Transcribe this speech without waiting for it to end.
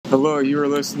Hello, you are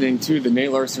listening to the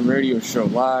Nate Larson Radio Show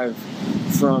live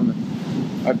from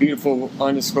a beautiful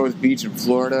undisclosed beach in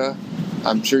Florida.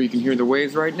 I'm sure you can hear the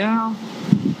waves right now.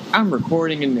 I'm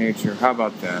recording in nature. How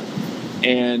about that?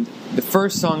 And the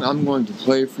first song I'm going to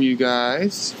play for you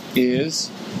guys is,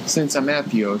 since I'm at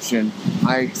the ocean,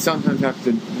 I sometimes have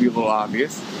to be a little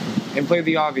obvious and play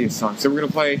the obvious song. So we're going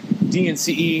to play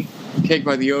DNCE, Cake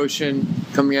by the Ocean,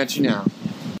 coming at you now.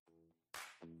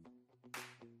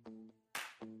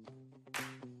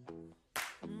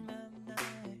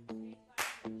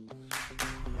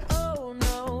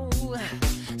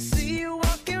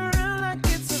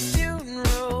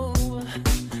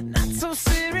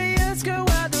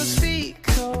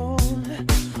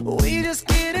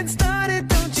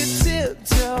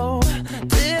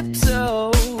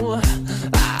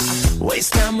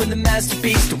 Waste time with the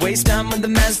masterpiece, to waste time with the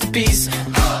masterpiece.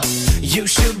 You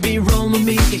should be rolling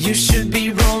me, you should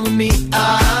be rolling me.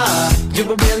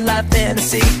 You're a real life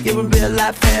fantasy, you're a real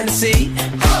life fantasy.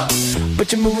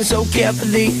 But you're moving so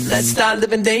carefully, let's start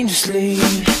living dangerously.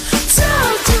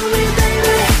 Talk to me,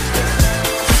 baby.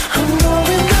 I'm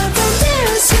rolling up from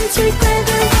here, sweet, sweet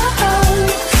baby. Whoa.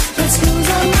 Let's lose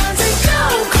our minds and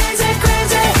go crazy,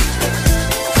 crazy.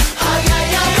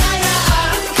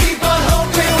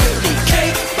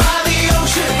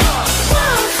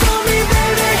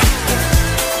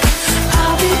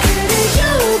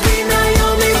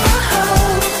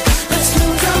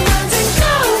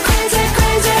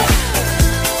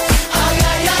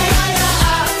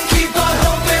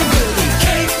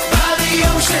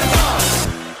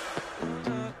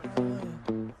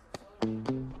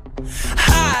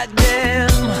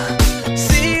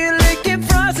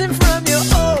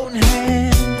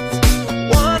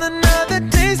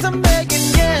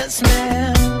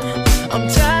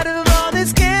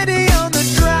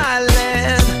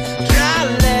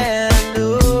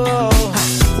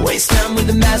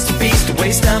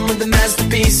 Waste time with the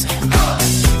masterpiece.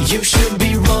 You should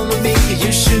be rolling me,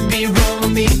 you should be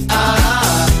rolling me.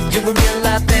 You're a real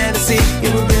life fantasy,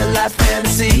 you're a real life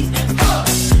fantasy.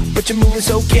 But you're moving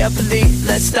so carefully,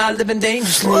 let's start living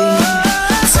dangerously.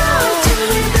 Talk to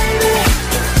me, baby.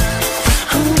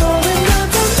 I'm rolling up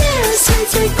from here, sweet,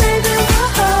 sweet baby.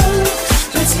 Whoa.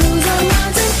 Let's lose our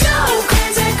minds and go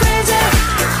crazy, crazy.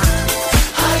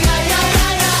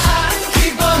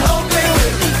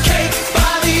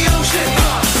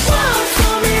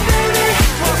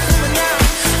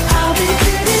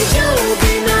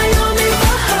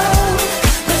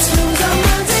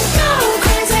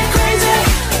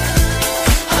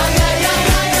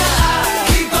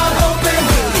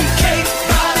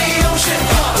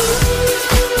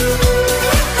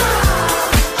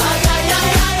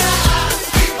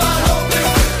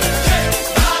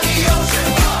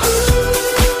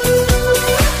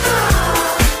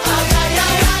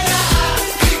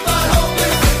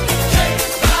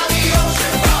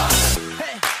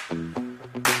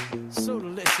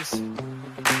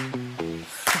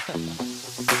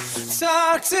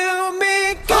 Talk to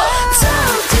me, girl.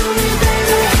 Talk to me,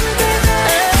 baby.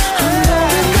 I'm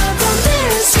rolling up from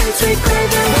this sweet, sweet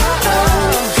baby. Whoa.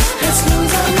 Let's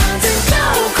lose our minds and go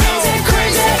crazy,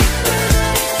 crazy.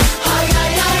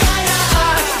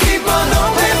 Keep on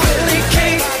hoping we'll be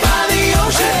cake by the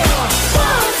ocean.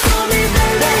 Walk for me,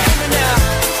 baby.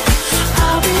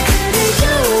 I'll be Kitty,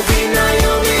 you'll be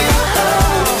Naomi.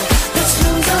 Let's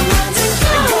lose our minds and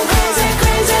go crazy,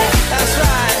 crazy. That's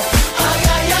right.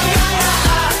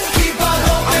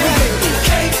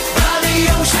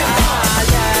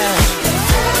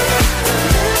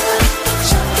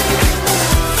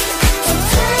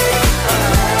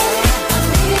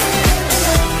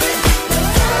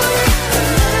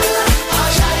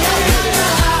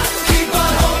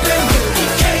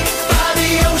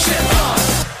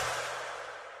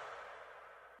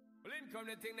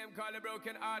 The thing them call a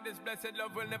broken heart, this blessed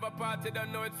love will never part. They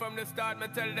don't know it from the start. Me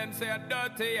tell them say I'm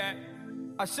dirty, yeah.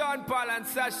 Sean Paul and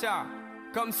Sasha,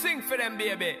 come sing for them,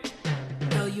 baby.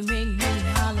 Though you make me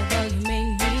holler, though you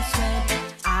make me sweat,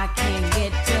 I can't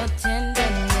get your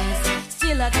tenderness.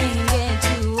 Still I can't get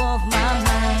you off my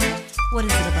mind. What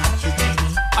is it about you,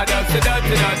 baby? I dirty,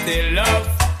 dirty, dirty love.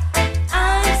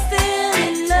 I'm still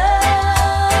in love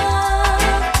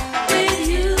with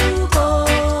you,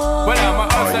 boy. Well, I'm a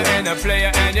hustler and a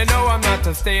player, and you know I'm not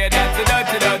a stayer. That's a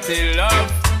dirty, dirty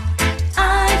love.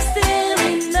 I'm still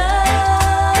in love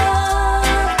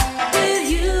with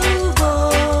you,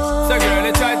 boy. So girl,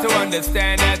 I try to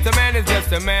understand that a man is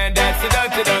just a man. That's a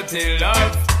dirty, dirty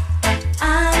love.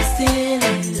 I'm still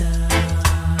in love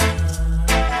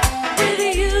with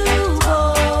you,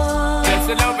 boy. That's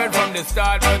the loving from the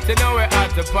start, but you know we're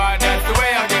at the part. That's the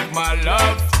way I give my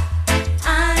love.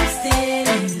 I'm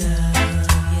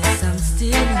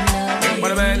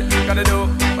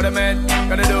a man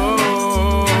gonna do?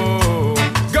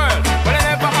 Girl, when I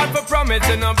never had for promise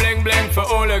and no bling bling for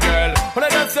all a girl. When I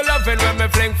just so loving when me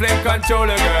fling fling control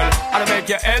a girl. And I make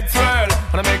your head swirl,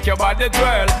 and I make your body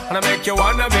twirl, and I make you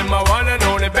wanna be my one and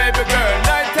only baby girl.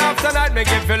 Night after night, me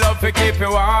give you love to keep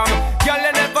you warm. Girl,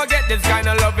 you never get this kind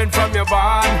of loving from your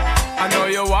bond. I know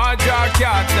you want your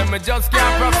cats, and me just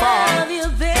can't perform. I love you,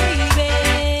 baby.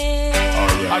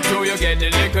 I know you get the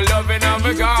little loving of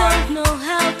a God. You don't know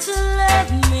how to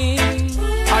love me.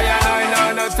 I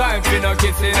know no time for no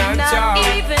kissing and chow. Not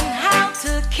even how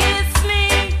to kiss me.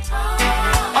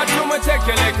 I do me take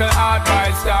your little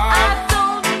advice down. I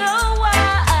don't know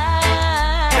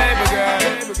why. Baby girl,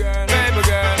 baby girl, baby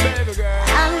girl, baby girl. I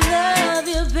love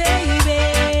you,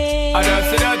 baby. I don't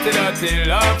see dirty, dirty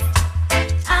love.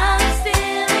 I'm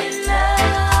still in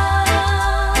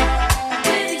love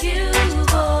with you,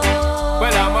 boy.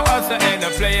 Well, I'm a hustler and a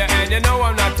player, and you know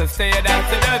I'm not to stay. That's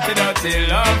the dirty, dirty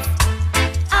love.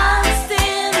 I'm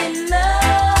still in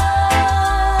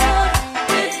love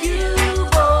with you,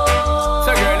 boy.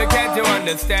 So girl, can't you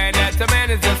understand that a man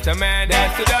is just a man?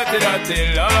 That's the dirty,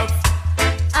 dirty love.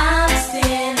 I'm still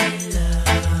in love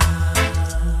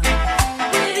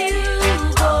with you,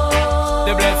 boy.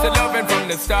 The blessed loving from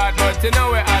the start, but you know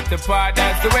we're at the part.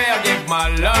 That's the way I give my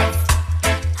love.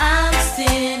 I'm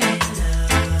still in love.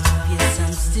 Yes,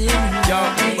 I'm still in love. Yo,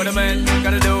 what a man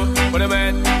gotta do, what a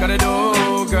man gotta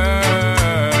do,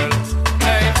 girl.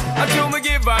 Hey, I do me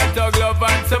give her dog love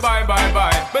and say bye, bye,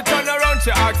 bye. But turn around,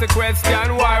 she asks a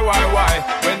question, why?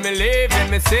 When me leave in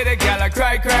me city, girl, I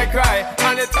cry, cry, cry.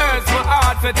 And it hurts my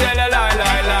heart to tell a lie,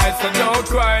 lie, lie. So don't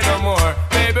cry no more,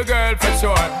 baby girl, for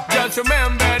sure. Just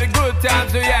remember the good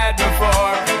times we had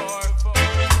before.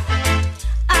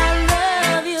 I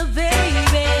love you,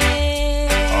 baby.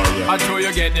 I know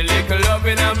you get the little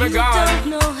loving and me You gone. don't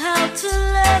know how to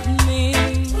love me.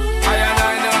 I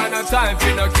know no time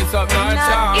for no kiss up, no Not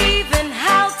charm. even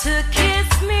how to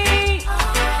kiss me. I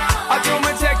do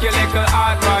me take your little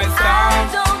advice I down.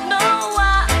 don't know why.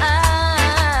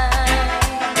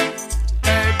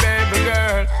 Hey baby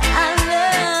girl, I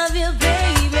love you,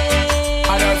 baby. I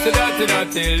don't see dirty,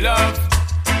 dirty love.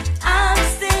 I'm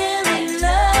still in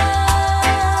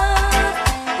love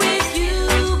with you,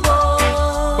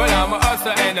 boy. Well, I'm a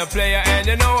hustler and a player, and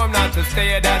you know I'm not to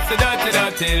stay. That's the dirty,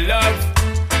 dirty love.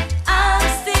 I'm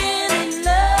still in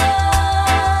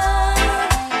love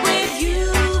with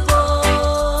you,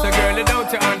 boy. So girl,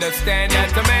 don't you understand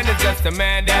that a man is just a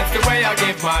man? That's the way I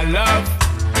give my love.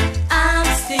 I'm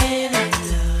still in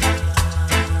love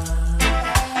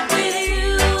with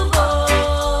you,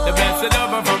 boy. The blessed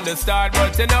lover from the start,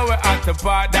 but you know we're at the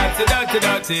part. That's the dirty,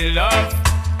 dirty love.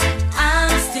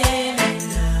 I'm still in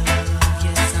love.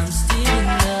 Yes, I'm still in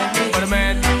love with What a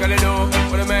man gotta do,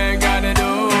 what a man gotta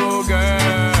do,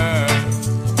 girl.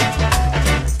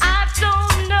 I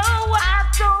don't know, I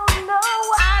don't know,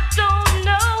 I don't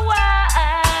know why.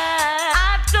 I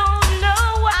don't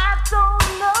know, I don't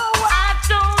know, I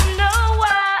don't know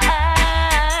why.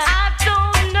 I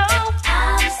don't know.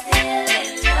 I'm still in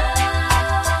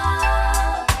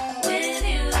love with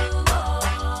you,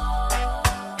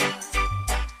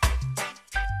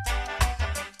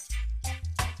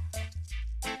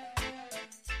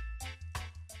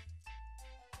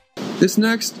 This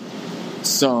next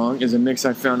song is a mix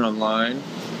I found online.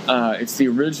 It's the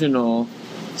original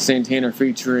Santana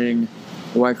featuring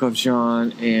Wyclef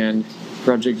Jean and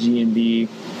Project G&B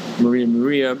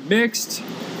Maria mixed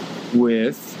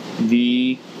with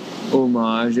the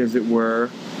homage, as it were,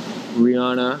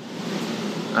 Rihanna,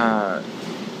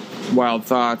 Wild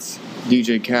Thoughts,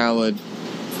 DJ Khaled,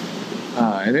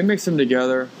 and they mix them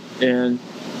together, and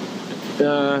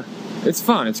it's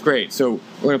fun, it's great. So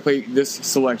we're going to play this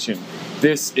selection.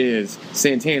 This is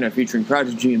Santana featuring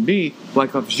Project G&B,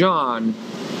 Wyclef Jean,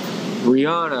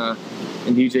 Rihanna,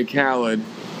 and DJ Khaled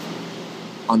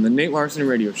on the Nate Larson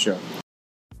Radio Show.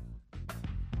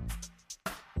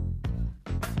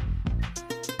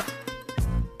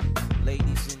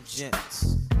 Ladies and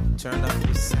gents, turn up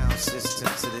your sound system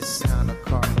to the sound of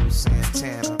Carlos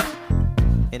Santana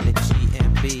in the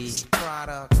G&B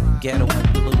Ghetto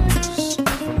and Blues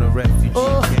from the refugee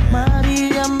camp.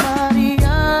 Maria,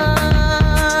 Maria,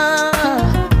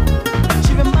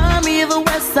 she remind me of a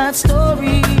West Side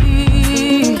Story.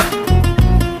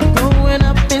 Growing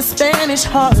up in Spanish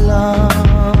Harlem,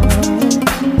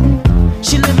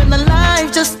 she living a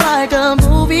life just like a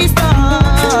movie star.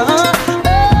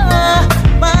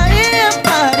 Maria,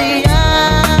 Maria,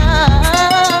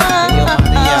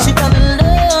 she fell in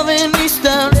love in East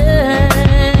LA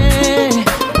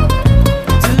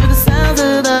to the sounds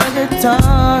of the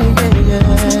guitar, yeah,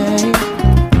 yeah.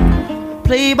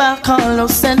 Play played by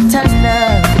Carlos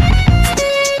Santana.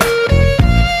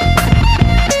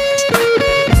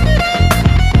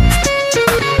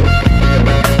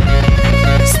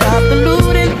 Stop the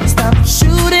looting, stop the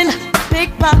shooting,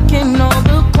 pickpocketing on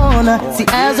the corner. See,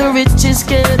 as the rich is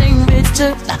getting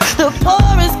richer, the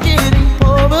poor is getting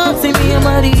poorer. See me and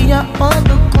Maria on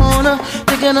the corner,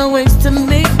 thinking of ways to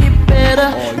make it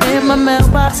better. In my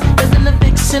mailbox, there's an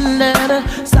eviction letter.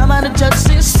 Somebody judge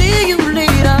says, see you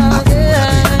later.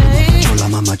 Yeah. Chola,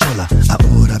 mama chola,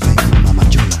 ahora vengo, mama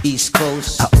chola. East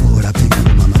Coast. Ahora vengo,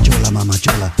 mama chola, mama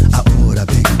chola. Ahora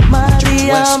vengo, mama chola.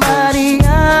 Maria,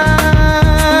 Maria.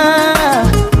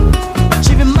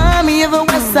 She remind me of a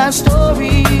West Side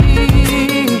Story.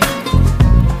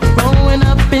 Growing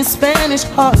up in Spanish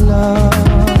Harlem.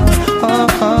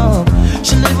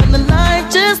 She living the life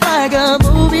just like a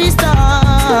movie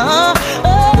star.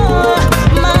 Oh,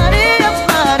 Maria,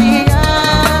 Maria.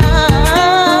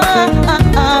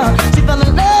 She fell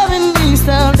in love in me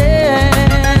someday.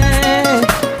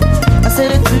 I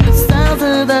said it to the sounds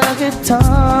of the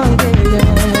guitar,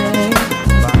 yeah.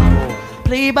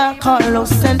 Played by Carlos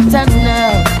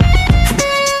Santana.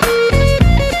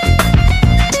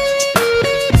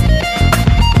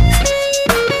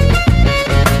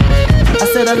 I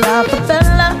said a la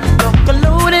favela, local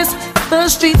lotus. The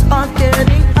streets are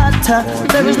getting hotter.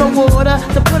 There is no water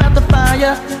to put out the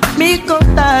fire. Mi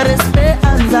contar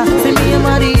esperanza. See me and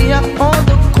Maria on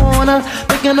the corner,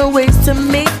 thinking of ways to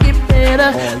make it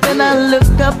better. Then I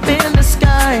look up in the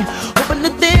sky, hoping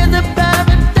that there's a paradise.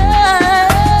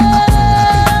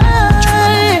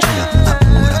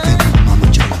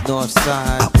 North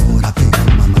side. Ahora vengo,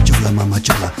 mama chola, mama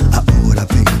chola. Ahora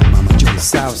vengo, mama chola.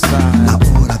 South side.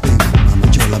 Ahora vengo, mama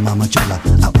chola, mama chola.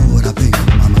 Ahora vengo,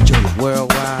 mama chola.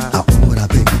 Worldwide. Ahora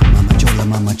vengo, mama chola,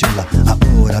 mama chola.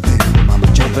 Ahora vengo, mama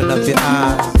chola. Open up your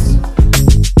eyes.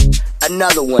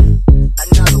 Another one.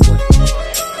 Another one.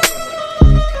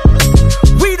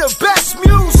 We the best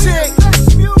music.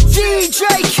 DJ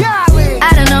Khaled. I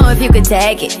don't know if you could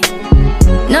take it.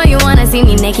 No, you wanna see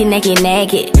me naked, naked,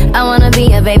 naked. I wanna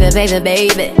be a baby, baby,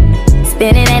 baby.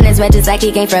 Spinning in his red just like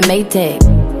he came from Maytag.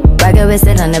 Rocket with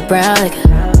it on the brown liquor.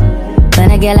 When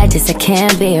I get like this, I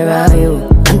can't be around you.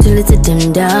 I'm too little to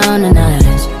dim down a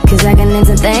notch, cause I can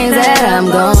into things that I'm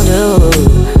gon' do.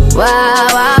 Wow,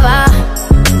 wow, wow.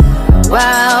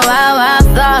 Wow, wow, wow,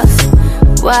 thoughts.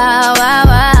 Wow, wow,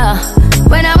 wow.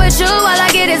 When I'm with you, all I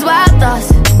get is wild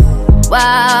thoughts.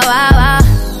 Wow, wow, wow.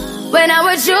 When I'm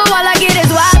with you, all I get is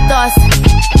wild thoughts.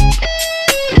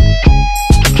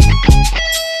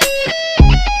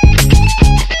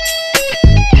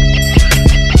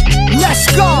 Let's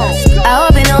go. I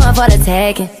hope you know I'm for the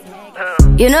taking.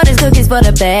 You know this cookie's for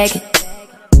the bag.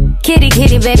 Kitty,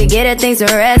 kitty, baby, get her things to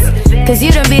rest. Cause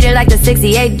you done beat it like the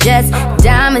 68 Jets.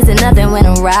 Diamonds are nothing when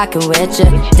I'm rockin' with ya.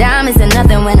 Diamonds are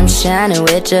nothing when I'm shining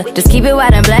with ya. Just keep it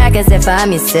white and black as if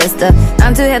I'm your sister.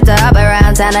 I'm too hip to hop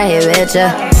around, time to hit with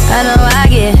ya. I know I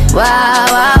get wow,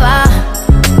 wow, wow.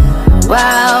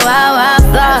 Wow, wow, wow,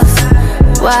 thoughts.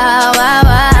 Wow, wow,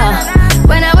 wow.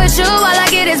 When I'm with you, all I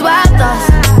get is wild thoughts.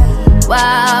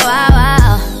 Wow, wow,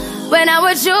 wow. When I'm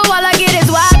with you, all I get is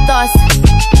wild thoughts.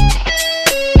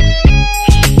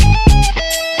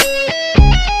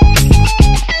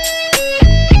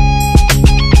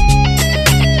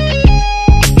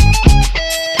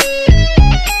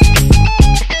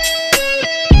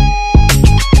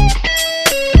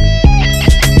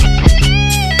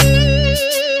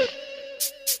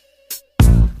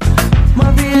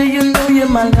 Maria, you know you're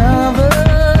my lover.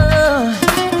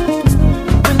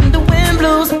 When the wind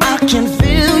blows, I can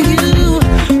feel you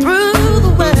through the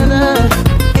weather.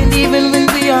 And even when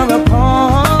we are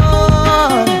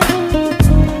apart,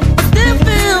 still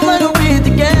feel like we're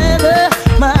together.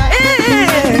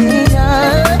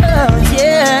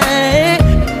 Yeah.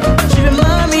 She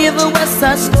remind me of a West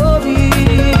Side Story.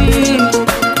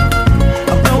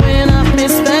 I'm growing up in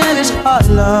Spanish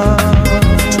Harlem.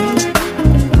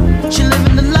 She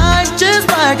living the life just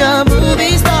like a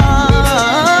movie star.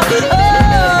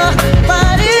 Oh,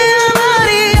 Maria,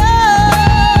 Maria.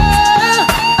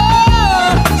 Oh,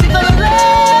 she fell in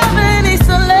love in East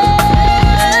LA.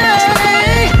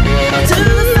 To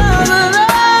the sound of the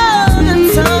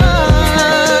guitar.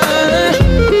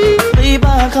 Played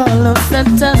by Carlos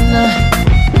Santana.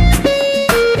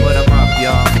 What up,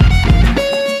 y'all?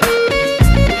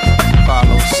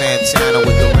 Carlos Santana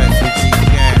with the refugee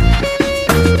gang.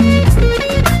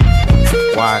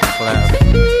 Wyclef,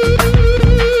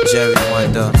 Jerry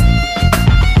Wonder,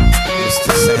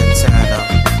 Mr. Santana,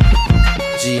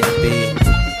 G&B.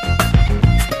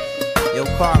 Yo,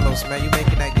 Carlos, man, you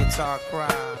making that guitar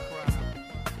cry.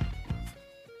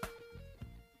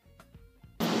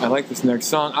 I like this next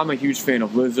song. I'm a huge fan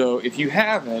of Lizzo. If you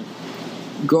haven't,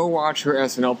 go watch her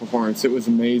SNL performance. It was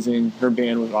amazing. Her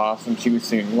band was awesome. She was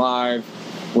singing live,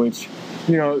 which,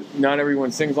 you know, not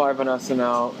everyone sings live on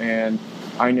SNL, and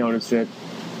I noticed it.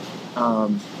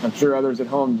 I'm sure others at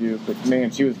home do, but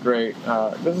man, she was great.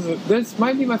 This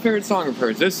might be my favorite song of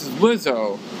hers. This is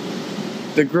Lizzo,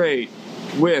 the Great,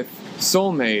 with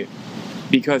Soulmate.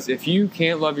 Because if you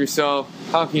can't love yourself,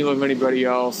 how can you love anybody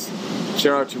else?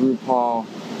 Shout out to RuPaul.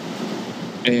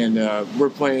 And we're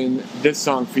playing this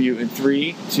song for you in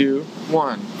 3, 2,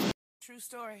 1. True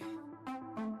story.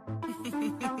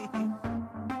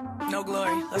 No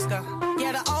glory. Let's go.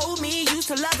 Yeah, the old me used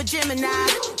to love a Gemini.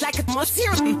 Like a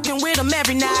serum with them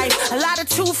every night. A lot of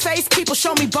two-faced people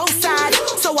show me both sides.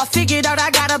 So I figured out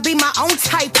I gotta be my own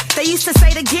type. They used to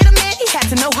say to get a man, you had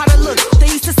to know how to look. They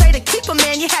used to say to keep a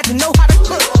man, you had to know how to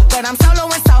cook. But I'm solo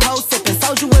and Soho, sipping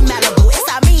soju in Malibu. It's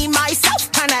I me,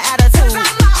 myself, kind of attitude. I'm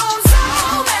my own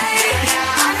soulmate.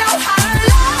 I know how to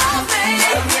love me.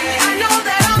 I know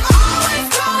that I'm always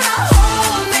gonna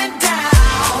hold me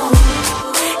down.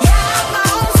 Yeah, I'm my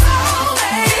own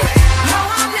soulmate. No,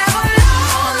 I'm never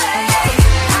lonely.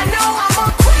 I know I'm a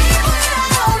queen when I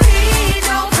don't need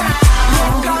no crown.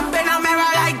 Look up in a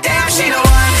mirror like damn, she the one.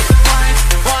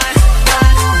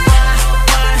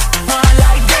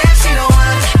 Like damn, she the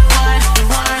one.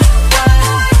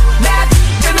 Back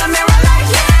in the mirror like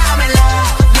yeah, I'm in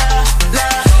love.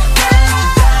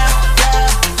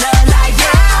 Like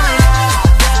yeah, I'm in love.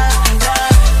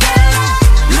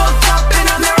 Look up in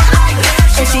the mirror like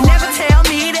damn. And she never tell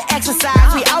me to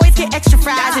exercise. We always get extra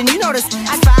fries, and you know this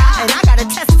I fire, and I gotta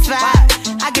testify.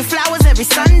 I get flowers every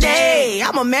Sunday.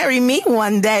 I'ma marry me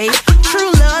one day.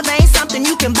 True love ain't something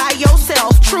you can buy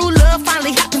yourself. True love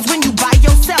finally happens when you buy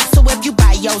yourself. So if you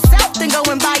buy yourself, then go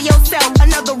and buy yourself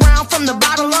another round from the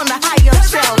bottle on the higher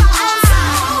shelf. I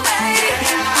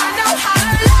know how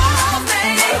to love me.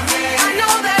 I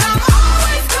know that I'm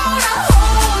always gonna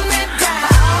hold me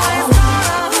down.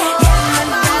 Yeah,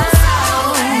 I'm my own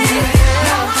soulmate.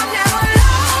 No, I'm never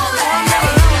lonely.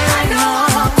 I know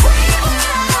I'm a queen when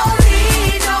I don't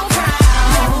need no crown.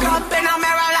 Look up in a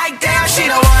mirror like damn, she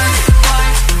the one.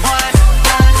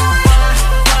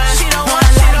 She the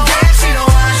one, like damn, she the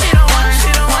one. She the one, she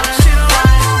the one, she the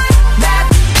one. Back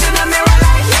in the mirror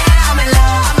like yeah, I'm in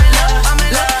love. I'm in love, I'm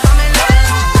in love, I'm in love,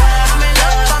 I'm in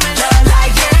love, I'm in love.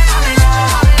 Like yeah, I'm in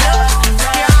love, I'm in love,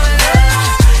 yeah, I'm in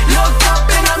love. Look up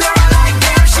in the mirror like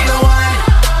damn, she the one.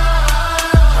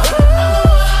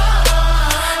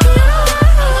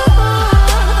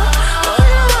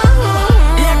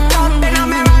 Look up in the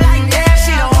mirror like damn,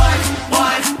 she the one.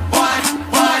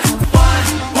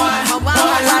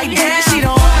 Like damn, she the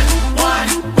one.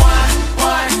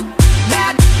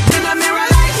 Back in the mirror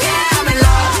like yeah, I'm in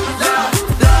love.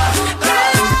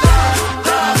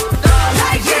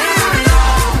 Like yeah, I'm in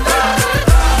love.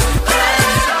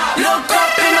 Look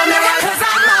up in the mirror 'cause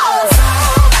I'm my own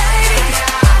soulmate.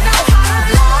 I know how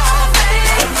to love me.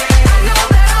 I know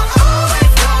that I'm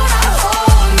always gonna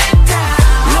hold me down.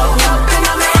 Look up in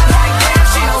the mirror like damn,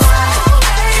 she the one.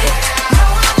 No,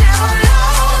 I'm never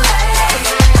lonely.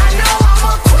 I know I'm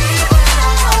a queen when I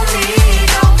don't need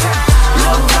no crown.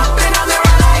 Look up in the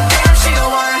mirror like damn, she the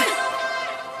one.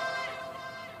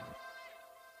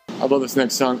 I love this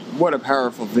next song. What a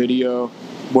powerful video.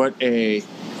 What a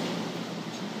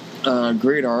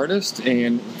great artist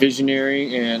and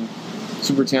visionary and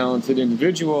super talented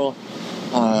individual.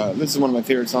 This is one of my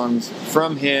favorite songs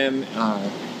from him.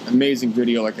 Amazing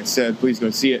video, like I said. Please go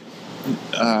see it.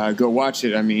 Go watch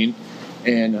it, I mean.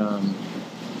 And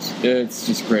it's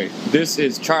just great. This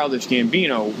is Childish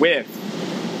Gambino with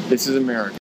This Is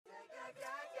America.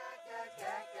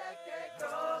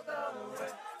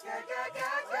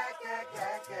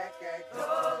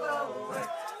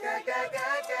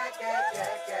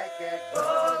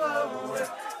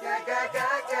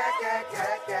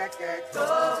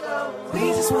 We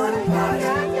just wanna party,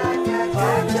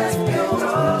 just go.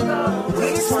 We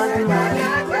just wanna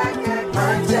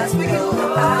party, just go.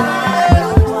 I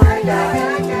don't wanna die,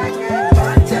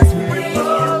 just breathe.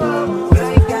 We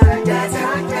gotta dance,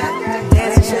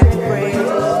 dance and shake and breathe.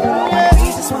 We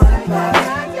just wanna party,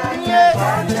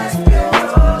 just go.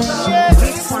 We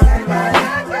just wanna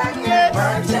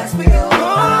party, just go. I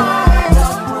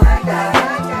don't wanna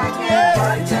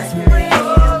die, just breathe.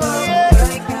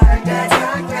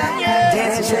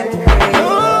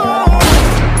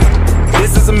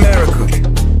 This is America.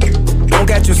 Don't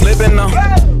catch you slipping now.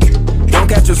 Don't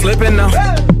catch you slipping now.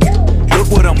 Look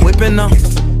what I'm whipping now.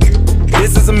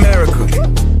 This is America.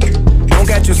 Don't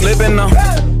catch you slipping now.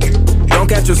 Don't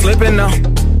catch you slipping now.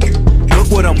 Look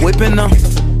what I'm whipping now.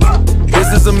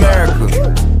 This is America.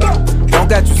 Don't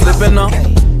got you slipping now.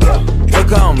 Look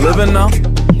how I'm living now.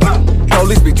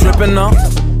 Police be tripping now.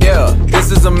 Yeah,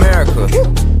 this is America.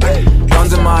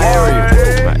 Guns in my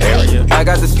area. I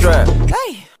got the strap.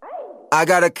 I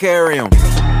gotta carry 'em.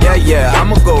 Yeah,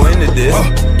 I'ma go into this.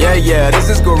 Yeah, this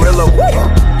is gorilla.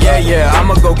 Yeah,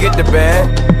 I'ma go get the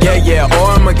bag. Yeah, or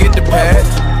I'ma get the pad.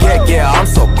 Yeah, I'm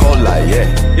so cold like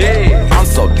yeah. I'm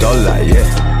so dull like yeah.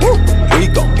 We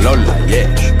gon' blow like yeah.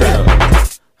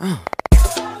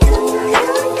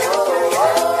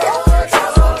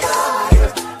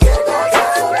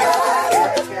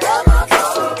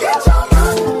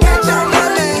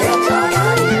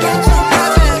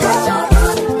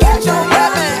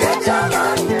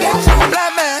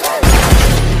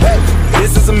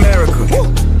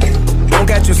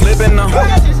 Slipping now.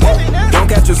 Don't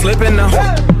catch you slipping now.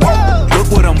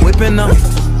 Look what I'm whipping now.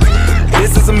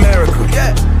 This is America.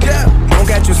 Don't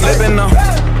catch you slipping now.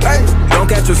 Don't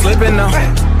catch you slipping now.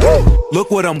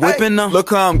 Look what I'm whipping now. Look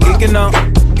how I'm kicking now.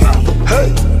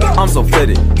 I'm so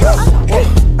fitted.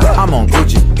 I'm on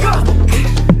Gucci.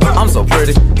 I'm so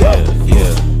pretty.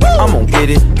 I'm gonna get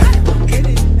it.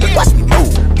 Watch me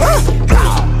move.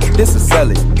 This is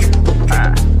selling.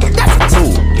 That's a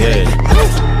tool.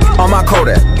 On my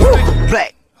Kodak,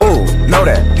 black, ooh, know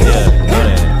that,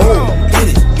 ooh, get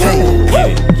it,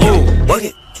 ooh, work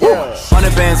it,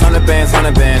 100 bands, 100 bands,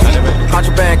 100 bands,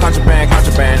 contraband, contraband,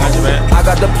 contraband, I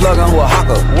got the plug on who a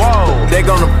hawker, whoa, they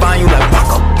gonna find you like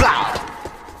Waka, blah.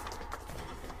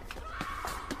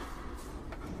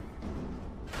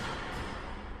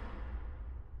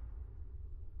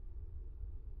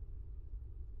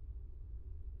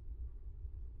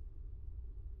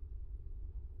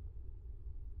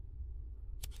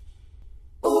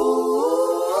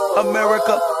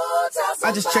 America.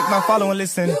 I just checked my follow and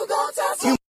listen.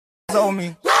 You owe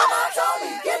me.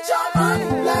 Get your money,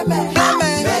 black man. Black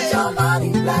man. Get your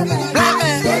money, black man. Black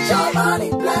man. Get your money,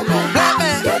 black man. Black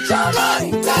man. Get your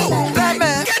money, black man. Black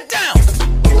man. Get down.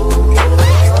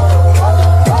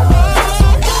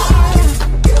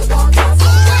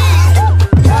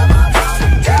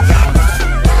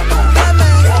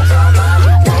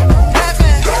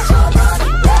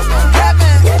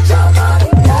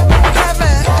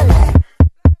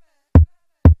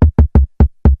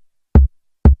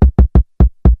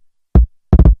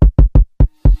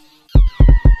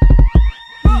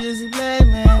 Just a black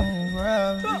man in this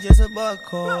world. You just a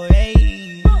buckhole, hey.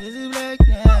 Just a black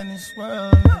man in this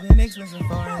world. Living expensive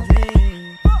foreign,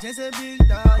 hey. Just a big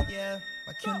dog, yeah.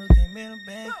 My Kindle came in the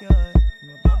backyard. From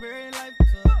a barbarian life to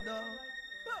a dog.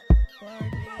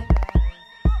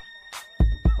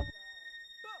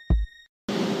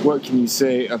 What can you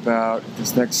say about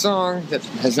this next song that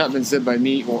has not been said by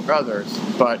me or others?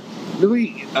 But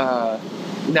really,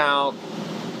 now,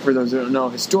 for those that don't know,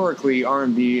 historically,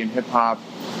 R&B and hip-hop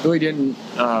really didn't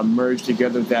merge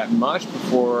together that much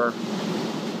before,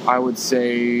 I would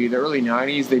say, the early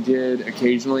 90s. They did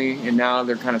occasionally, and now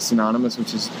they're kind of synonymous,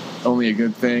 which is only a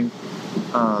good thing.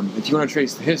 If you want to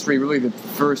trace the history, really the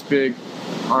first big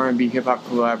R&B hip-hop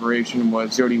collaboration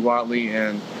was Jody Watley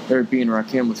and Eric B. and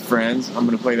Rakim with Friends. I'm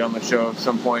going to play that on the show at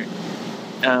some point.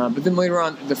 But then later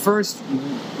on, the first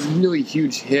really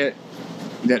huge hit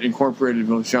that incorporated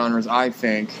those genres, I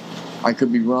think, I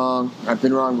could be wrong. I've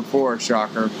been wrong before,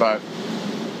 shocker, but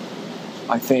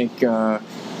I think the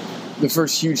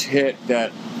first huge hit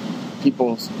that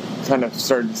people kind of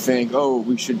started to think, oh,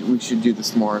 we should do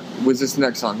this more, was this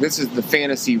next song. This is the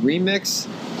Fantasy Remix,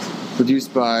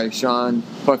 produced by Sean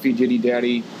Puffy Diddy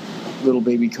Daddy Little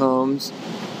Baby Combs.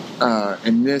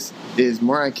 And this is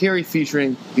Mariah Carey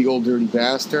featuring The Old Dirty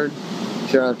Bastard.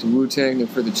 Shout out to Wu-Tang, they're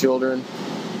for the children.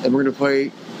 And we're going to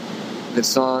play this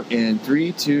song in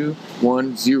 3, 2,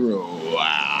 1, 0.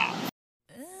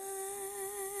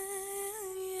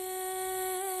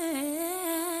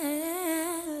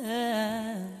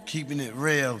 Keeping it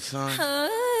real, son.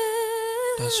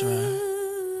 That's right.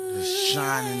 The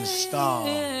shining star.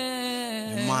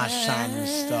 You're my shining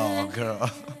star,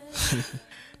 girl.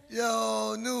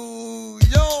 Yo, New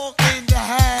York in the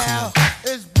house.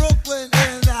 It's Brooklyn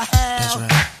in the house.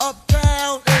 Right.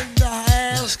 Uptown in the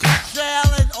house.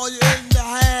 Charlotte, are you in the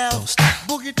house?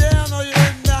 Boogie down, are you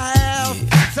in the house?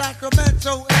 Yeah.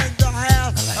 Sacramento in the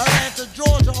house. Atlanta,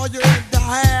 Georgia, are you in the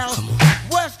house?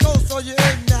 West Coast, are you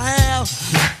in the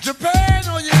house? Japan,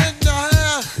 are you in the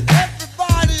house?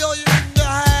 Everybody, are you in the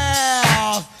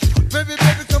house? Baby,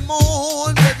 baby, come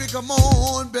on. Baby, come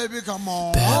on. Baby, come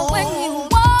on. When you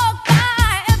walk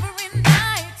by every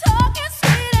night, oh,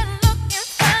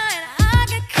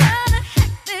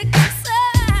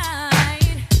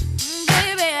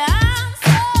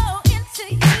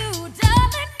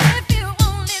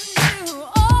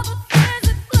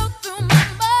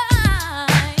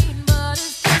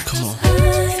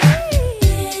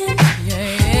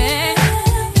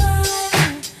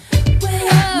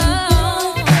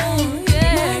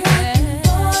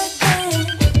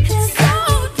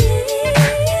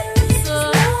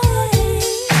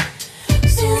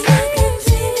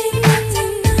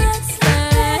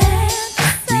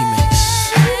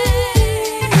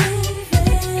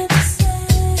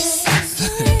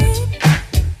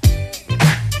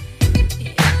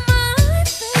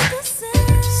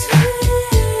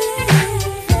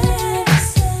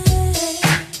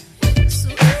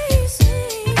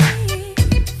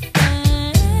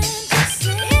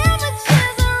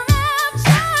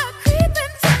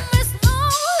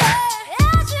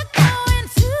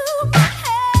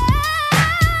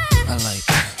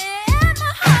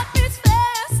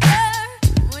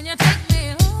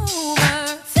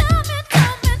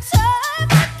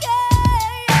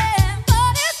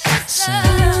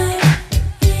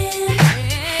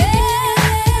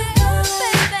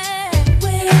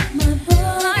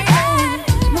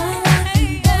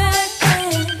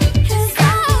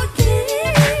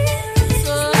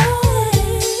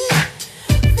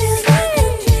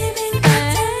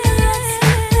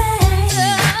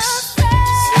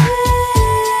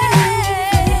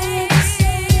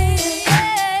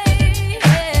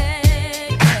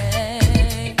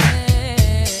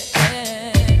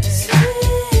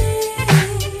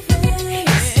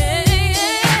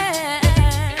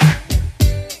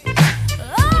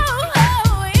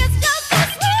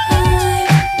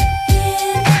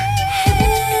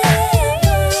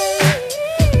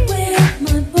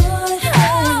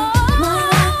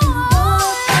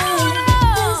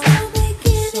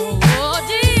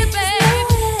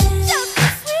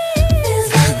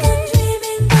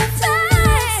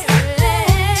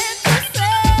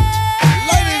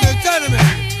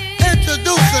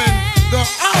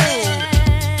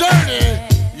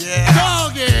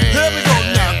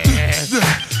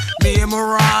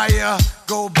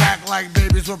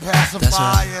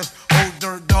 pacifiers. Old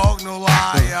dirt dog, no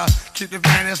liar. Keep the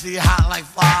fantasy hot like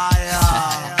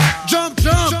fire. Jump,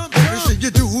 jump, let me see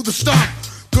you do the stomp.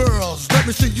 Girls, let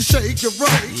me see you shake your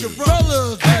rump.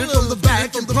 Fellas, get it from the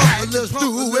back and front. Let's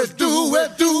do it, do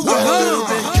it, do it. I'm a little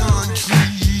bit country.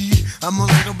 I'm a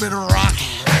little bit of rock.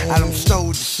 I don't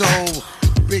soul to soul.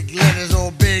 Big letters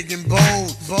all big and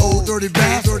bold. Bold, dirty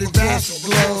bastard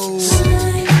glow.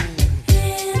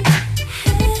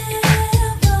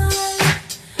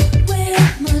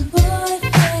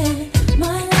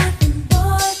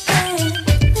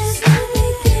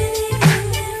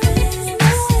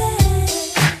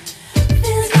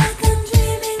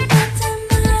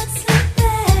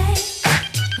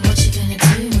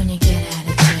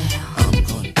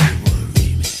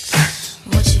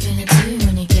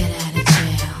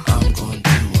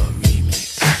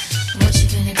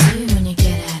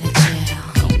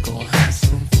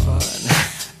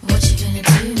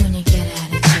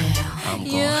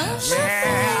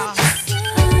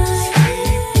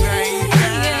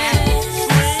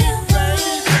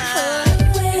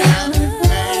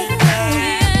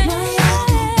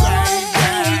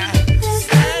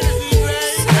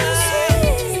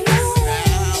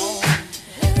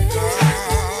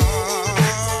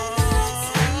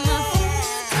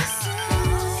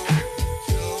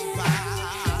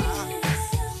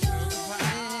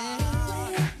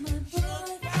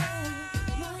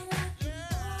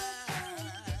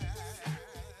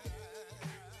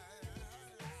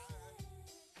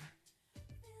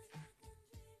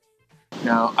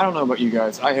 Now, I don't know about you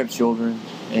guys. I have children,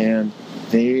 and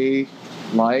they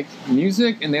like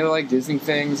music, and they like Disney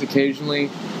things occasionally.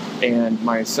 And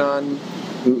my son,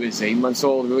 who is 8 months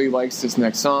old, really likes this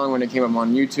next song when it came up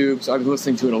on YouTube, so I've been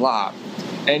listening to it a lot.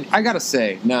 And I gotta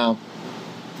say, now,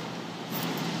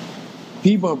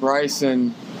 Peebo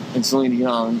Bryson and Celine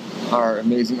Dion are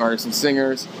amazing artists and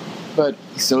singers, but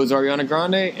so is Ariana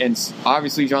Grande, and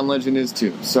obviously John Legend is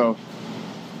too. So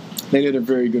they did a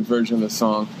very good version of the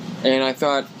song. And I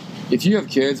thought, if you have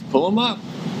kids, pull them up,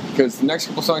 because the next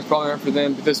couple songs probably aren't for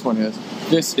them, but this one is.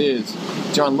 This is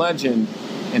John Legend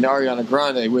and Ariana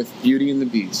Grande with Beauty and the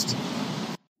Beast.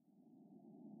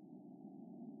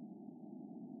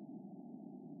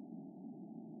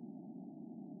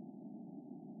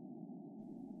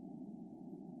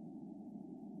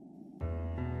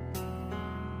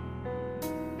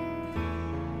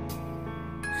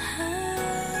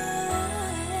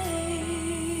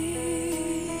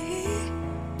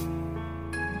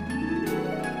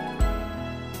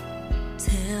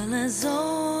 As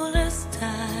old as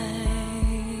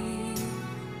time,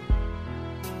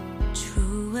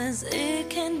 true as it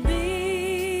can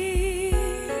be,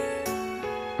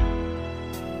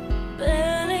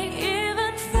 barely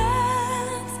even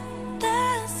friends,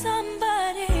 that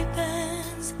somebody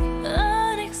bends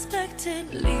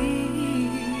unexpectedly.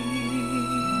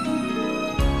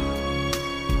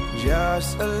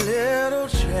 Just a little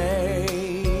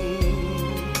change,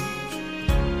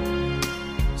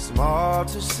 small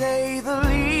to say the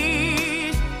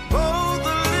least, both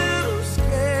a little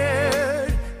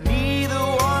scared, neither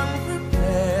one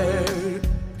prepared.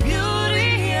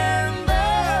 Beauty and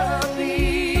the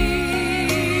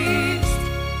Beast,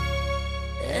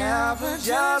 ever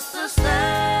just the same,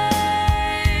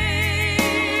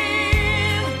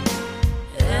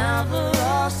 ever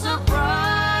a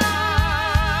surprise,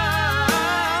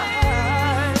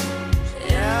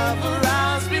 ever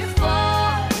as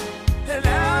before, and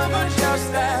ever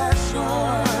just as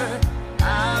sure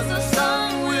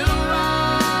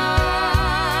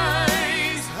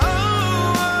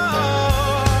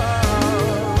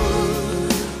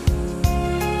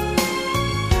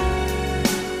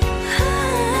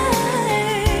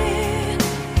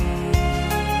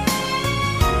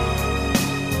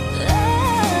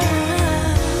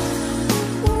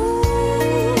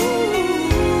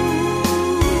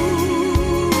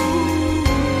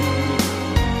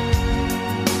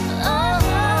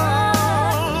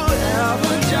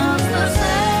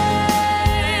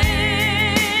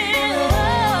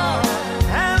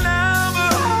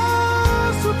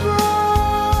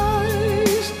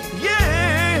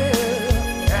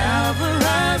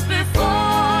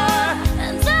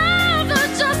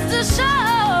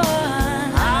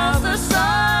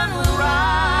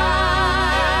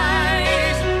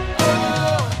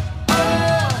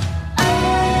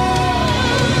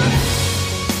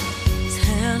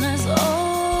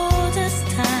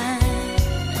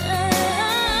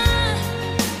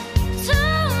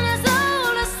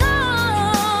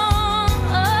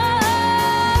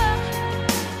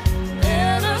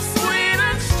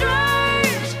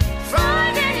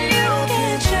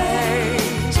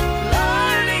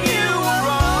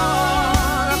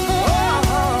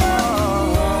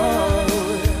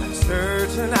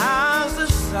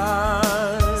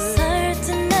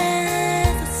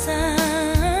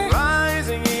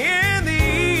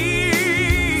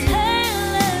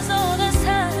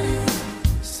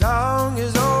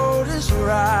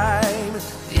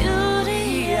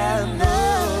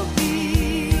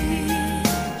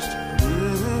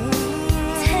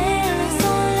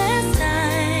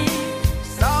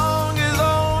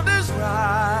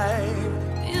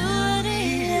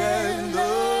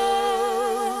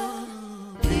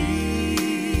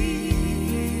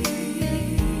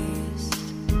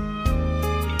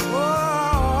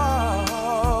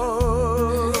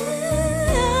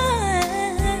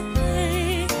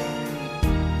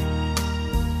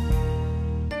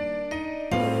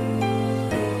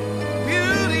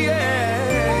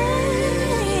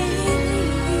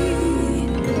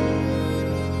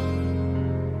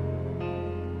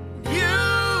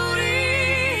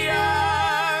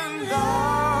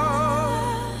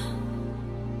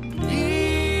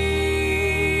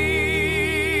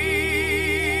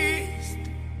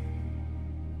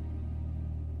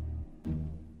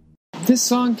This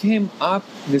song came up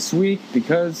this week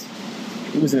because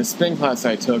it was in a spin class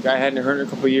I took. I hadn't heard her in a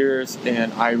couple of years,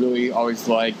 and I really always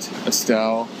liked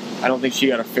Estelle. I don't think she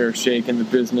got a fair shake in the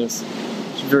business.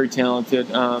 She's very talented.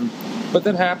 But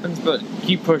that happens, but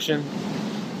keep pushing.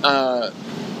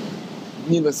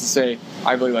 Needless to say,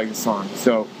 I really like the song.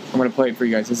 So I'm going to play it for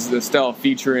you guys. This is Estelle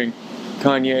featuring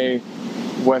Kanye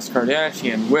West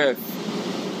Kardashian with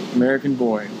American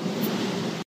Boy.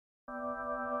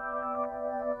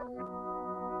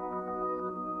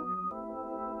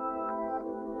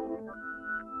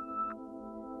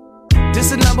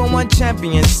 This is #1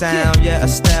 champion sound. Yeah,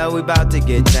 Estelle, we about to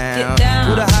get down.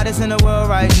 Who the hottest in the world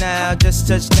right now? Just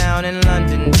touched down in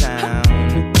London town.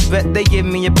 Bet they give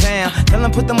me a pound. Tell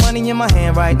them put the money in my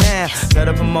hand right now. Set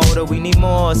up a motor, we need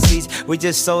more seats. We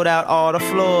just sold out all the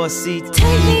floor seats.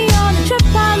 Take me on a trip,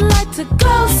 I'd like to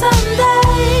go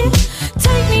someday.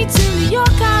 Take me to New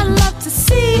York, I'd love to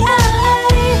see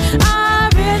LA. I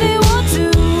really want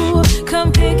to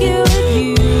come pick you with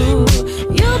you.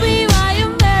 You'll be my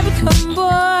American boy.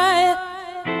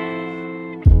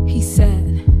 He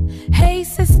said, hey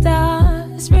sister,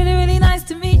 it's really, really nice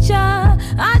to meet ya.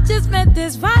 I just met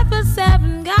this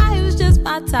 5'7" guy who's just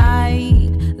my type.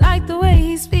 Like the way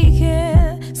he's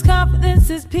speaking, his confidence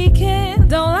is peaking.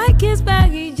 Don't like his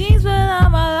baggy jeans, but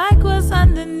I'ma like what's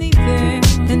underneath it.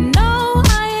 And no,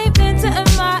 I ain't been to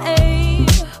MIA.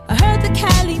 I heard the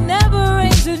Cali never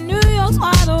rains and New York's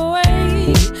wide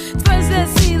awake. First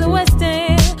let's see the West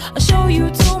End, I'll show you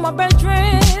to my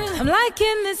bedroom. I'm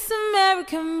liking this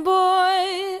American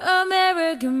boy,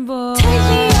 American boy. Take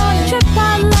me on a trip,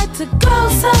 I'd like to go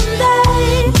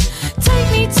someday. Take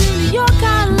me to New York,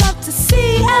 I'd love to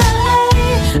see LA.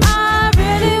 I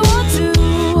really want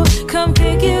to come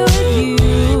pick you with you.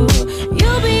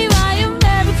 You'll be my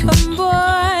American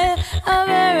boy,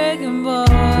 American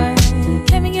boy.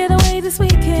 Can we get away this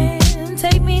weekend?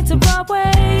 Take me to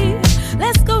Broadway.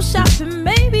 Let's go shopping,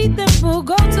 maybe then we'll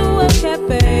go to a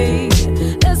cafe.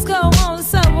 Let's go on the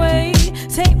subway,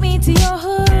 take me to your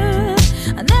hood.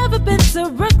 I've never been to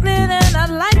Brooklyn and I'd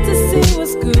like to see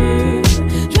what's good.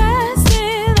 Dressed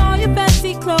in all your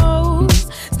fancy clothes,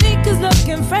 sneakers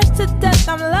looking fresh to death.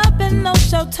 I'm loving no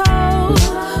show toes.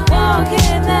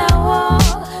 Walking that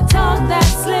walk, talk that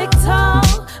slick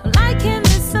talk. I'm liking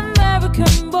this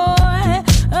American boy,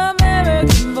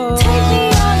 American boy. Take me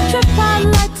on a trip, I'd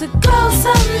like to go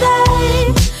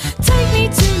someday. Take me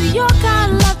to New York,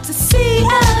 I'd love to see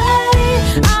LA.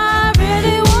 I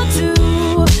really want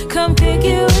to come pick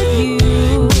you with you.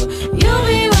 You'll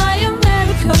be my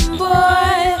American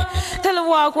boy. Tell him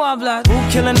walk one block. Who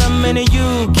killing them in the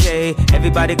UK?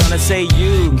 Everybody gonna say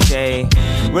UK.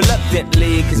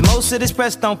 Reluctantly, cause most of this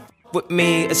press don't with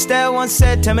me. Estelle once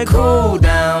said, tell me cool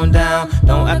down, down.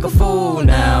 Don't act a fool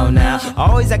now, now.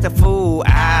 Always act a fool,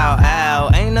 ow, ow.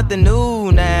 Ain't nothing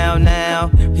new now, now.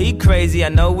 He crazy, I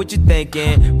know what you're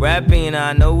thinking. Rapping,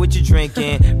 I know what you're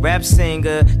drinking. Rap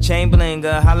singer, chain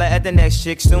blinger. Holla at the next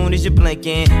chick soon as you're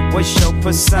blinking. What's your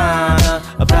persona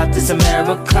about this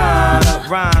Americana?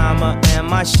 Rhymer,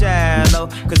 am I shallow?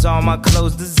 Cause all my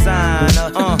clothes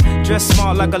designer. Dress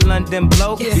smart like a London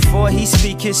bloke. Before he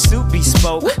speak, his suit be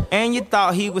spoke. And you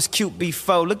thought he was cute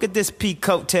before. Look at this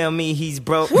peacoat, tell me he's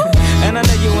broke. And I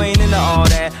know you ain't into all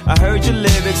that. I heard your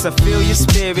lyrics, I feel your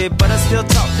spirit, but I still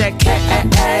talk that cat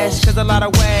ass. Cause a lot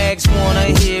of wags wanna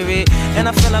hear it. And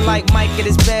I'm feeling like Mike at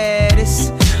his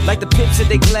baddest, like the pips at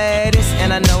they gladdest.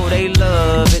 And I know they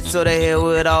love it, so they hell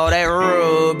with all that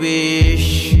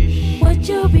rubbish. Would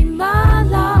you be my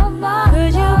love, my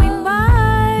Could you be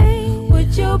mine?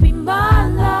 Would you be my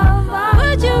love, my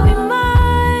Would you be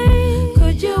mine?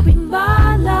 Could you be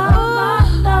my love,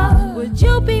 my love? Would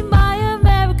you be my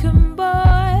American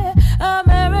boy,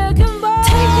 American boy?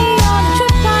 Take me on a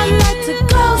trip, I'd like to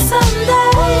go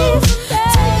someday.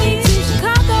 Take me to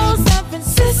Chicago, San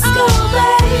Francisco,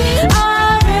 babe.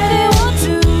 I really want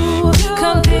to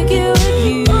come pick you with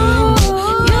you.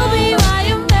 You'll be my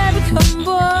American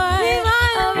boy, my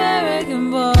American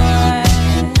boy.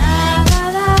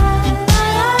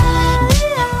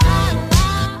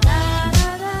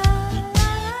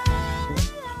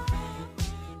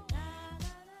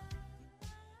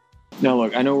 Now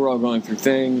look, I know we're all going through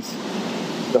things.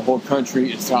 The whole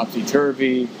country is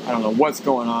topsy-turvy. I don't know what's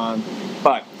going on.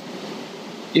 But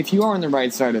if you are on the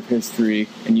right side of history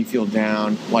and you feel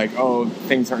down, like, oh,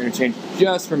 things aren't going to change,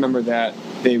 just remember that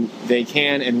they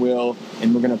can and will,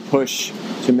 and we're going to push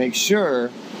to make sure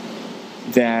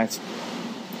that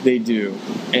they do.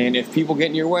 And if people get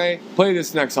in your way, play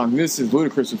this next song. This is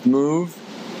Ludacris with Move,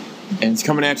 and it's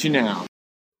coming at you now.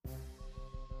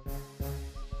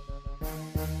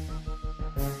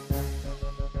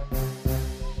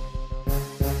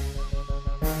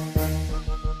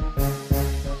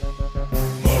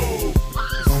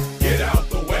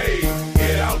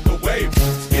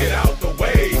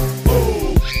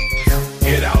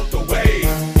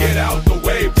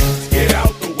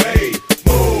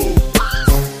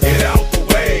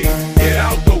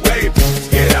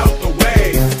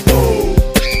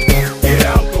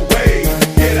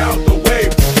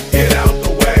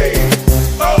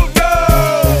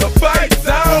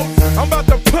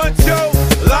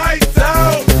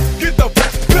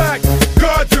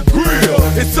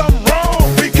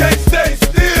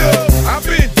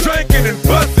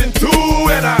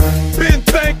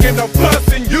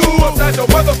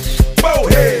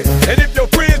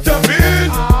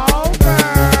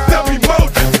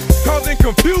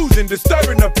 reason,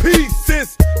 disturbing the peace.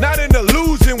 Since not an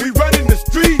illusion, we running the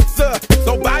streets.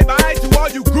 So bye-bye to all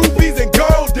you groupies and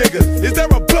gold diggers. Is there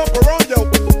a bumper on your...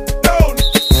 No,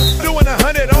 doing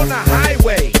 100 on the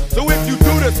highway. So if you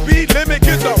do the speed limit,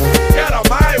 get the out of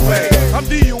my way. I'm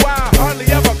DUI, hardly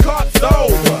ever caught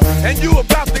sober. And you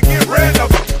about to get ran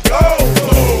of over.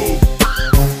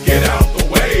 Get out the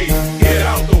way, get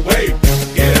out the way,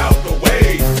 get out the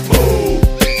way, move.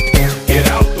 Get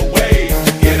out the way,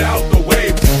 get out the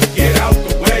way, get out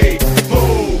the way,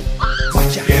 move.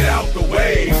 Get out the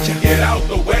way, get out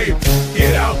the way,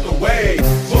 get out the way,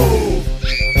 move.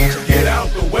 Get out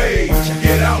the way,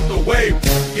 get out the way,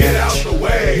 get out the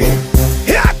way.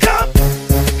 Here I come,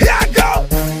 here I go.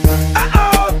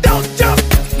 Uh-oh, don't jump,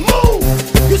 move.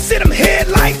 You see them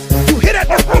headlights, you hear that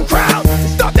crowd,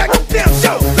 start that damn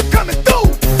show. I'm coming through,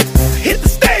 hit the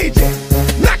stage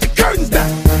and knock the curtains down.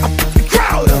 I put the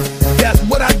crowd up, that's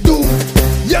what I do.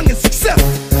 Young and successful,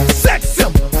 sex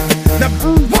symbol. Now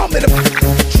want me to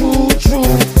true.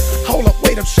 Hold up,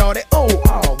 wait up, shorty. Oh,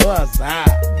 was I?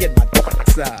 Get my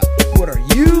side. What are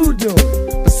you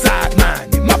doing? Beside mine,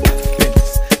 in my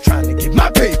business. Trying to get my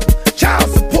paper, child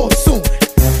support soon.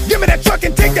 Give me that truck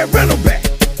and take that rental back.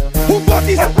 Who bought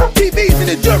these TVs in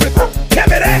the jury? Tell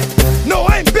me that. No,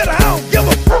 I ain't bitter, I don't give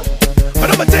a fuck.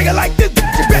 But I'ma take it like this.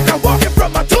 You bet I'm walking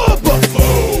from my tour bus.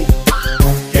 Move.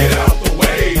 Get out the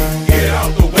way. Get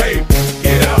out the way.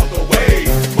 Get out the way.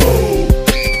 Move.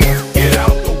 Get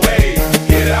out the way.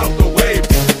 Get out the way.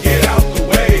 Get out the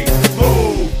way.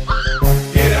 Move.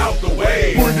 Get out the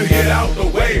way. Get out the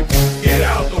way. Get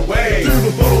out the way.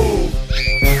 Move.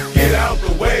 Get out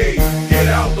the way. Get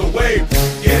out the way.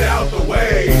 Get out the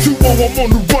way. 2-0, I'm on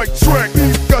the right track.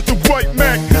 Got the right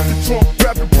Mac. Hit the trunk,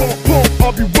 grab the pump.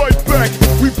 I'll be right back.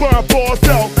 We buying bars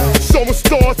out, showing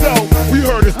stars out. We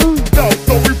heard it's out,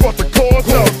 so we brought the cars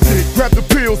out. Grab the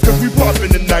pills, cause we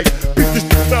poppin' tonight. Beat the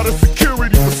shit out of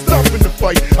security for stopping the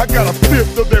fight. I got a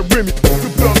fifth of that Remy, the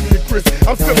Belgian and Chris.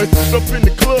 I'm selling shit up in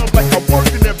the club like I'm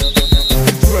working at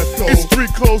it's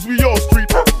street clothes, we all street.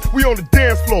 We on the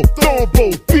dance floor, throwing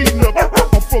bows, beating up.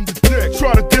 I'm from the deck,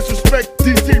 try to disrespect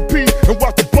DTP and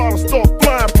watch the bottles start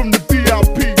flying from the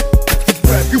VIP.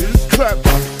 You clap,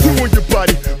 two on your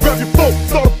body, grab your phone,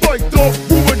 start a fight, dog,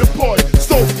 ruin the party.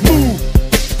 So move,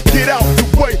 get out the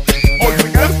way. All you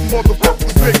F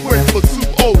motherfuckers make way for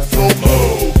 2-0, so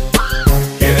move.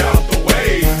 Get out the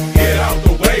way, get out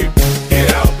the way,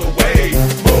 get out the way,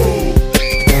 move.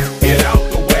 Get out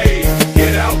the way,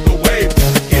 get out the way,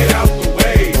 get out the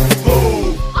way,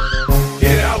 move.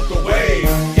 Get out the way,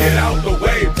 get out the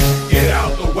way, get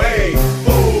out the way,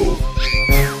 move.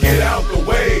 Get out the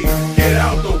way, get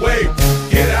out the way,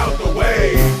 get out the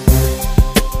way.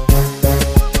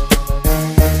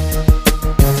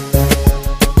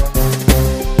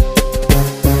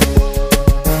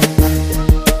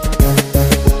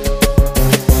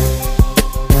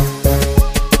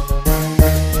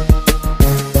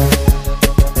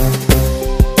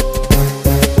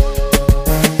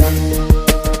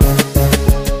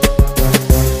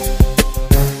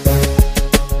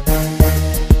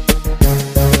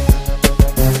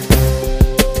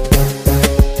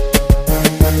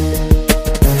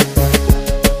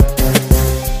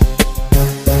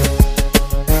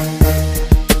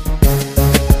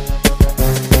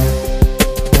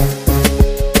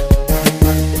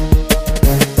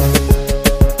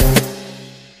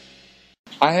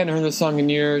 I hadn't heard this song in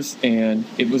years, and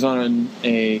it was on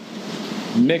a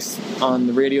mix on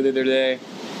the radio the other day,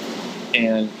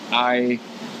 and I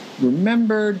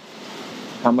remembered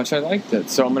how much I liked it,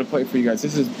 so I'm going to play it for you guys.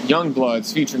 This is Young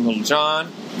Bloods featuring Lil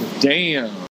Jon with Damn.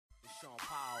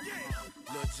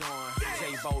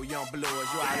 J-Bo, Young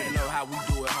Bloods, you already know how we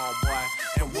do it, homeboy.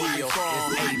 And Will,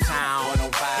 it's A-Town,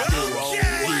 105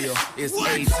 Hill, it's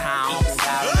A-Town,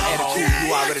 Attitude,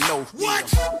 you already know.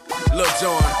 Lil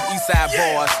Jon, Eastside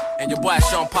Boys, and your boy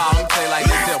Sean Paul, let me tell you like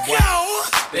this here, boy.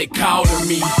 They calling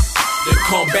me to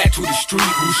come back to the street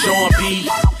with Sean B,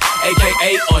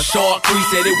 a.k.a. a short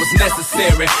crease, said it was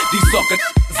necessary. These suckers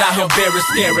out here very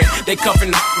scary. They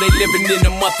cuffin', they living in the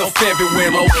month of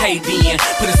February. Okay then,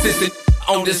 put a sister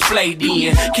on display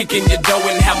then. Kicking your door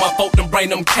and have my folk to bring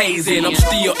them K's in. I'm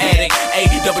still addict,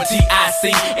 A-double-T-I-C.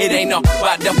 It ain't no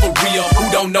about that for real. Who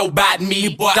don't know about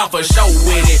me, but I'm for sure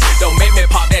with it. Don't make me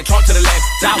pop that trunk to the left,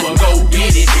 I will go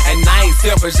get it. And I ain't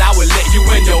selfish, I will let you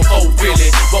in your folk really.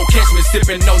 Won't catch me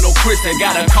sippin', no Chris and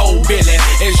got a cold billy.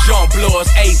 It's Young Bloods,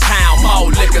 A-Town,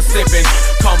 all liquor sippin'.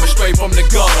 Coming straight from the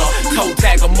gutter. Toe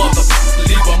tag a mother,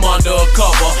 leave him under a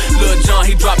cover. Lil Jon,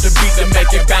 he dropped the beat to make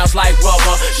it bounce like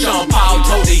rubber. Sean Paul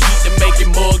told the heat to make it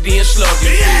mugged and slugged.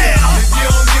 Yeah! If you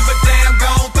don't give a damn,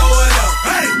 gon' throw it up.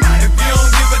 Hey! If you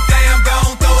don't give a damn,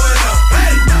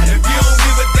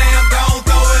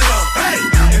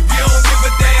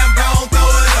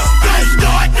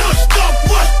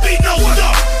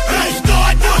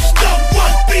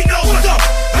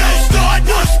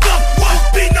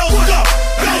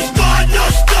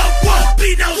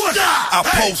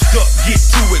 post up, get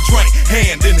to it, drink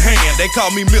hand in hand. They call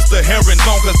me Mr.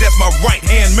 Herringbone, cause that's my right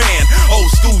hand man.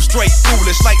 Old school, straight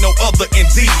foolish, like no other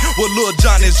indeed. Well, Lil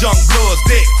John is young bloods,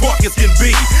 dead crunk as can be.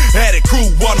 Had it crew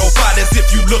 105, as if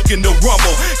you looking to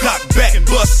rumble. Cock back,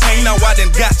 bust, ain't now I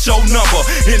done got your number.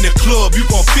 In the club, you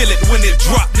gon' feel it when it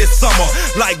drop this summer.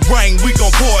 Like rain, we gon'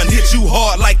 pour and hit you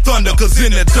hard like thunder. Cause in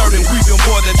the dirt, and we been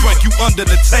more than drink you under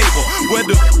the table. Where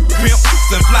the pimps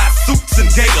and fly suits and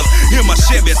gators. In my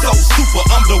Chevy, so super,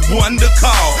 I'm the one to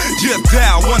call. Just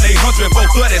dial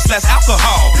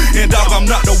 1-800-430-alcohol. And dog, I'm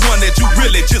not the one that you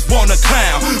really just wanna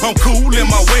clown. I'm cool in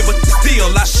my way, but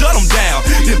still I shut them down.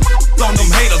 Then on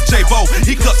them haters, J-Bo,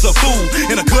 he cuts a fool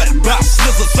in a cut box,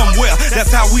 scissors somewhere.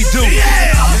 That's how we do.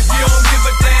 Yeah! If you don't give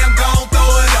a damn, gon' throw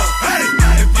it up. Hey!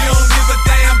 If you don't give a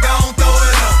damn, gon' throw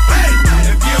it up. Hey!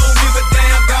 If you don't give a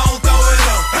damn, gon' throw it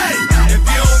up. Hey! If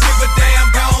you don't give a damn,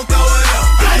 gon' throw it up.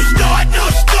 Don't start no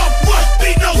stuff, must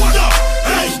be no stuff.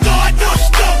 Don't start no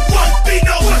stuff, must be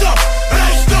no stuff.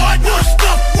 Don't start no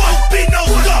stuff, must be no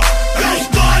stuff. Don't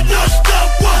start no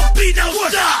stuff, must be no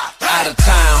stuff. Out of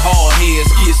time, hard heads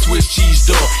get Swiss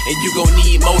cheesed up, and you gon'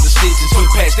 need more decisions to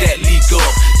patch that leak up.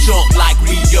 Jump like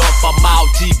we up, I'm out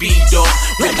TB'd up.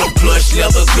 With the plush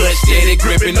leather gut, steady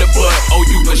gripping the butt. Oh,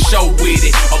 you for show with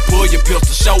it, or pull your pistol,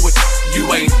 show it. You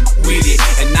ain't with it,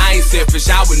 and I ain't selfish.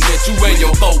 I would let you and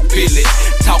your folk feel it.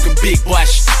 Talking big boy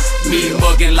shit, me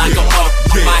mugging like a mother.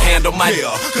 My hand on my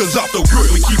cause off the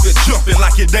rip we keep it jumping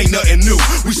like it ain't nothing new.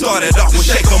 We started off with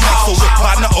Shake 'em Off, so look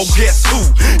partner, oh guess who?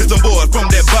 It's a boy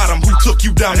from that bottom who took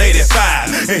you down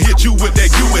 85 and hit you with that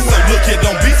US. So look here,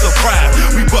 don't be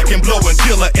surprised. We bucking, blowing,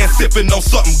 killer, and sipping on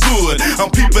something good.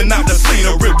 I'm peeping out the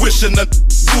scenery, wishing the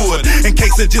good. In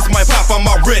case it just might pop, I'm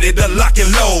already to lock and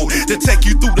load. To take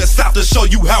you through the South to show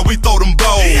you how we throw them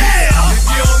bows. Yeah! If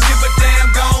you don't give a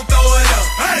damn, gon' throw it up.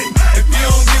 Hey! If you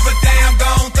don't give a damn,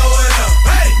 gon' throw it up.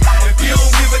 Hey! If you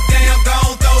don't give a damn,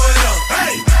 gon' throw it up.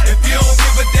 Hey! If you don't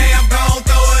give a damn, gon'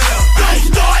 throw it up. Don't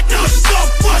start no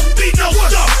stuff, must be no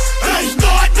stuff. Don't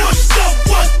start no stuff,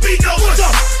 must be no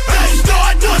stuff. Don't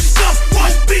start no stuff,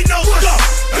 must be no stuff.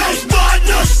 Don't start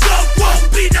no stuff, must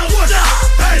be no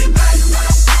stuff. Hey!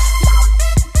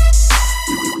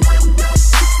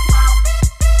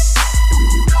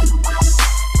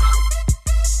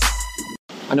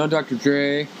 I know Dr.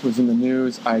 Dre was in the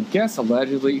news, I guess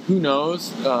allegedly, who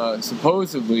knows,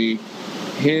 supposedly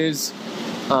his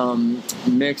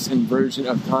mix and version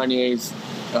of Kanye's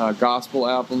gospel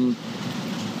album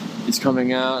is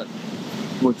coming out,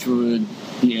 which would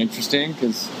be interesting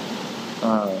because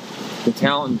the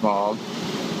talent involved.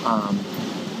 I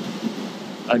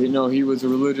didn't know he was a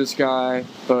religious guy,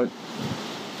 but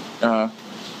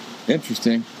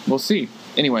interesting. We'll see.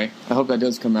 Anyway, I hope that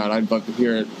does come out. I'd love to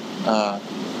hear it.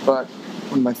 But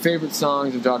one of my favorite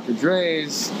songs of Dr.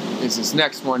 Dre's is this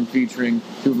next one featuring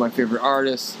two of my favorite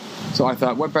artists. So I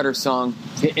thought, what better song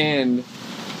to end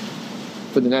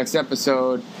for the next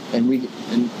episode,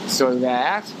 so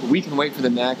that we can wait for the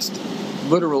next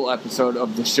literal episode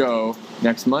of the show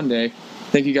next Monday.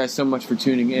 Thank you guys so much for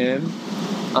tuning in.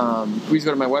 Please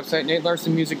go to my website,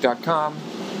 natelarsonmusic.com,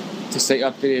 to stay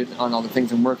updated on all the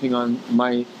things I'm working on.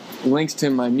 My links to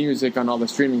my music on all the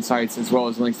streaming sites, as well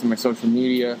as links to my social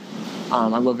media. I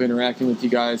love interacting with you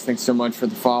guys. Thanks so much for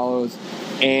the follows.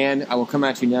 And I will come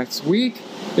at you next week.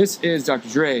 This is Dr.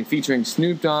 Dre featuring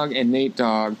Snoop Dogg and Nate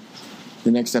Dogg.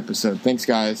 The next episode. Thanks,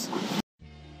 guys.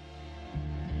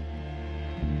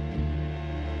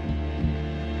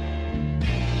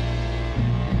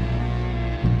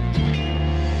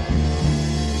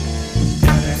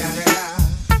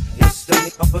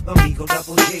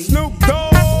 Snoop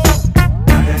Dogg.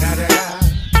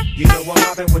 You know I'm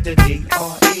mobbing with the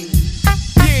D.R.E.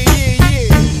 Yeah.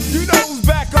 You know who's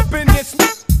back up in this.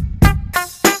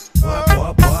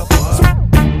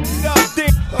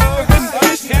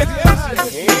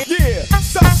 Yeah.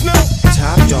 Sup, Snoop?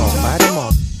 Top dog, bottom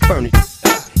off, burn it.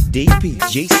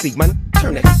 DPGC, man,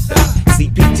 turn it.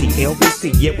 CPT,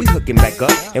 LBC, yeah, we hooking back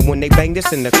up. And when they bang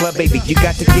this in the club, baby, you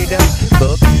got to get up.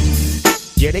 Look.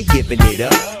 Yeah, they giving it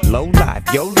up. Low life,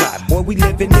 yo life, boy, we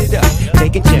living it up.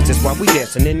 Taking chances while we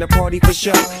dancing in the party for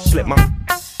sure. Slip my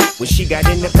when she got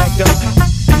in the back door.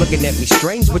 Looking at me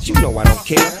strange, but you know I don't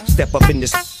care. Step up in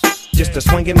this just to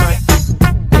swing in my.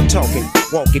 We're talking,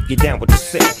 walk if you're down with the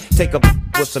sick. Take a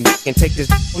with some and take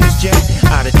this on this jet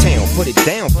out of town. Put it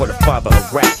down for the father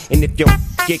of rap. And if you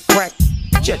get cracked,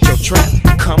 jet your trap.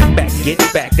 Come back, get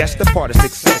back. That's the part of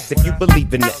success. If you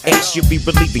believe in the X, you'll be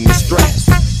relieving the stress.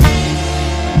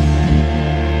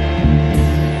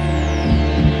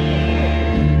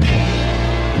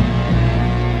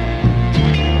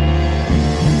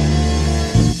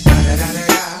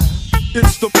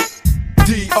 It's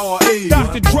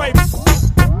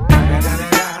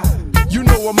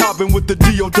with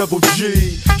the D.O. double G.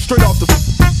 Straight off the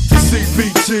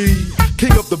CPT.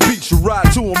 King up the beach, you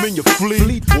ride to him in your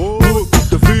fleet. Wood,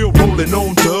 the Ville, rolling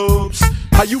on dubs.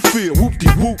 How you feel?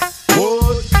 Whoop-de-whoop.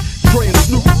 What? Dre and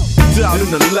Snoop down in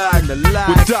the lag.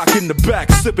 With Doc in the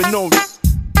back, sipping on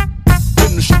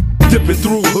in the dipping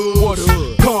through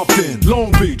hood. Compton,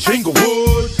 Long Beach,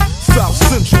 Inglewood. South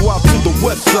Central out to the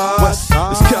west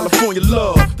side. This California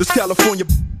love, this California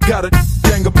got a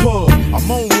gang of pub. I'm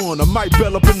on one, I might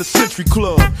bell up in the Century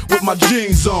Club with my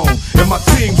jeans on and my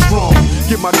team strong.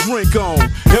 Get my drink on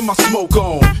and my smoke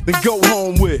on, then go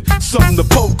home with something to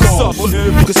poke on.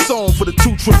 Book a song for the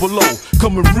 200.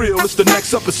 Coming real, it's the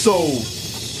next episode.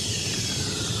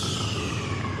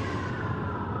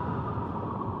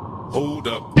 Hold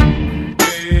up,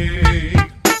 hey,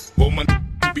 well my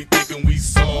be thinking we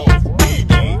soft, we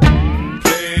don't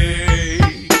play.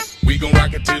 We gon'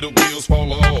 rock it till the wheels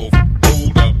fall off.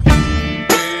 Hold up,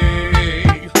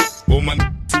 hey, well my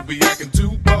be acting too